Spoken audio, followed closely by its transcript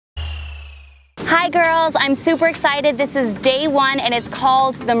Hi girls, I'm super excited. This is day one and it's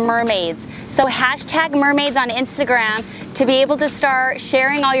called the Mermaids. So hashtag Mermaids on Instagram to be able to start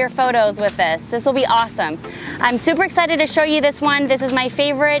sharing all your photos with this. This will be awesome. I'm super excited to show you this one. This is my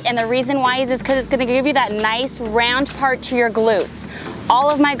favorite, and the reason why is because it's gonna give you that nice round part to your glutes. All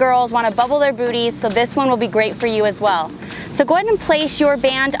of my girls wanna bubble their booties, so this one will be great for you as well. So go ahead and place your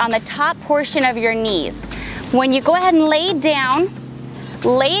band on the top portion of your knees. When you go ahead and lay down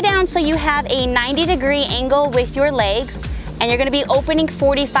so you have a 90-degree angle with your legs, and you're gonna be opening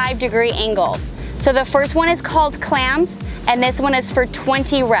 45-degree angles. So the first one is called clams, and this one is for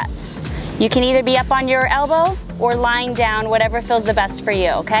 20 reps. You can either be up on your elbow or lying down, whatever feels the best for you,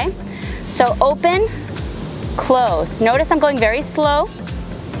 okay? So open, close. Notice I'm going very slow.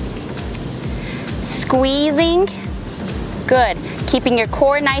 Squeezing, good. Keeping your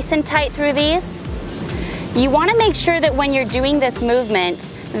core nice and tight through these. You wanna make sure that when you're doing this movement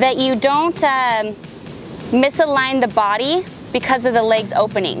that you don't misalign the body because of the legs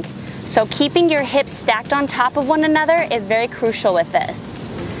opening. So keeping your hips stacked on top of one another is very crucial with this.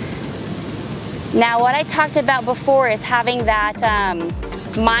 Now what I talked about before is having that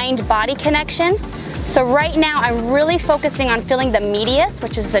mind-body connection. So right now I'm really focusing on feeling the medius,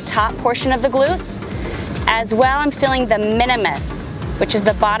 which is the top portion of the glutes. As well, I'm feeling the minimus, which is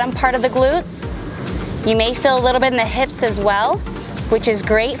the bottom part of the glutes. You may feel a little bit in the hips as well, which is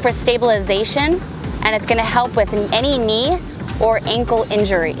great for stabilization, and it's gonna help with any knee or ankle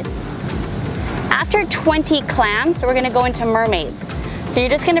injuries. After 20 clams, we're gonna go into mermaids. So you're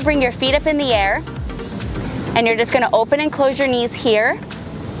just gonna bring your feet up in the air, and you're just gonna open and close your knees here.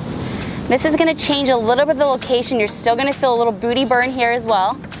 This is gonna change a little bit of the location. You're still gonna feel a little booty burn here as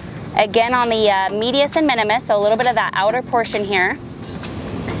well. Again on the medius and minimus, so a little bit of that outer portion here.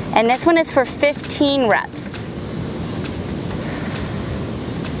 And this one is for 15 reps.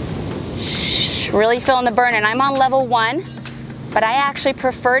 Really feeling the burn, and I'm on level 1, but I actually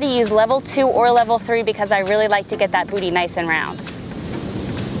prefer to use level 2 or level 3 because I really like to get that booty nice and round.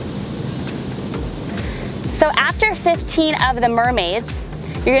 So after 15 of the mermaids,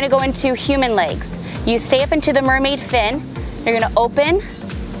 you're gonna go into human legs. You stay up into the mermaid fin, you're gonna open,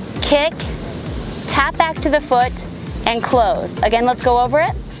 kick, tap back to the foot, and close. Again, let's go over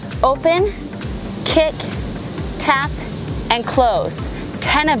it. Open, kick, tap, and close.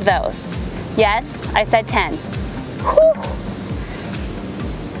 10 of those. Yes, I said 10. Whew.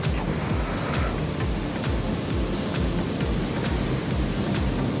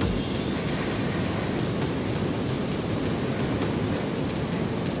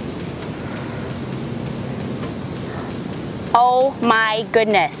 Oh my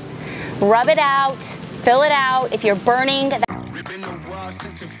goodness. Rub it out, fill it out. If you're burning,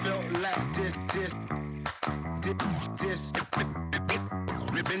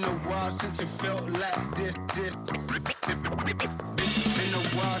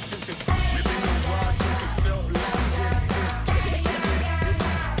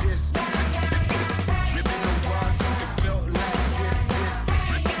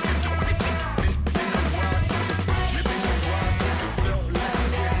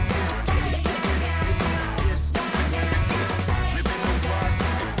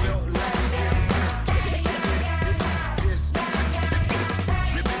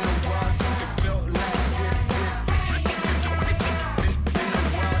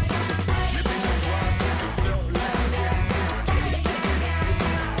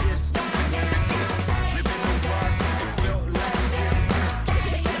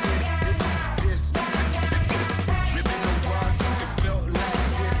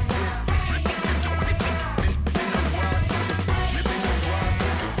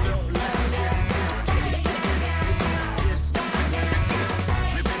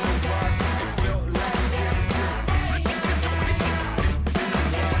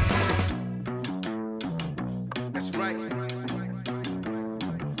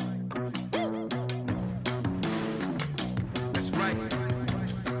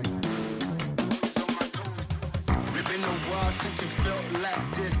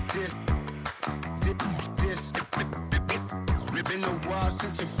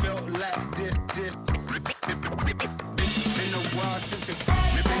 since you felt like this. Been a while since you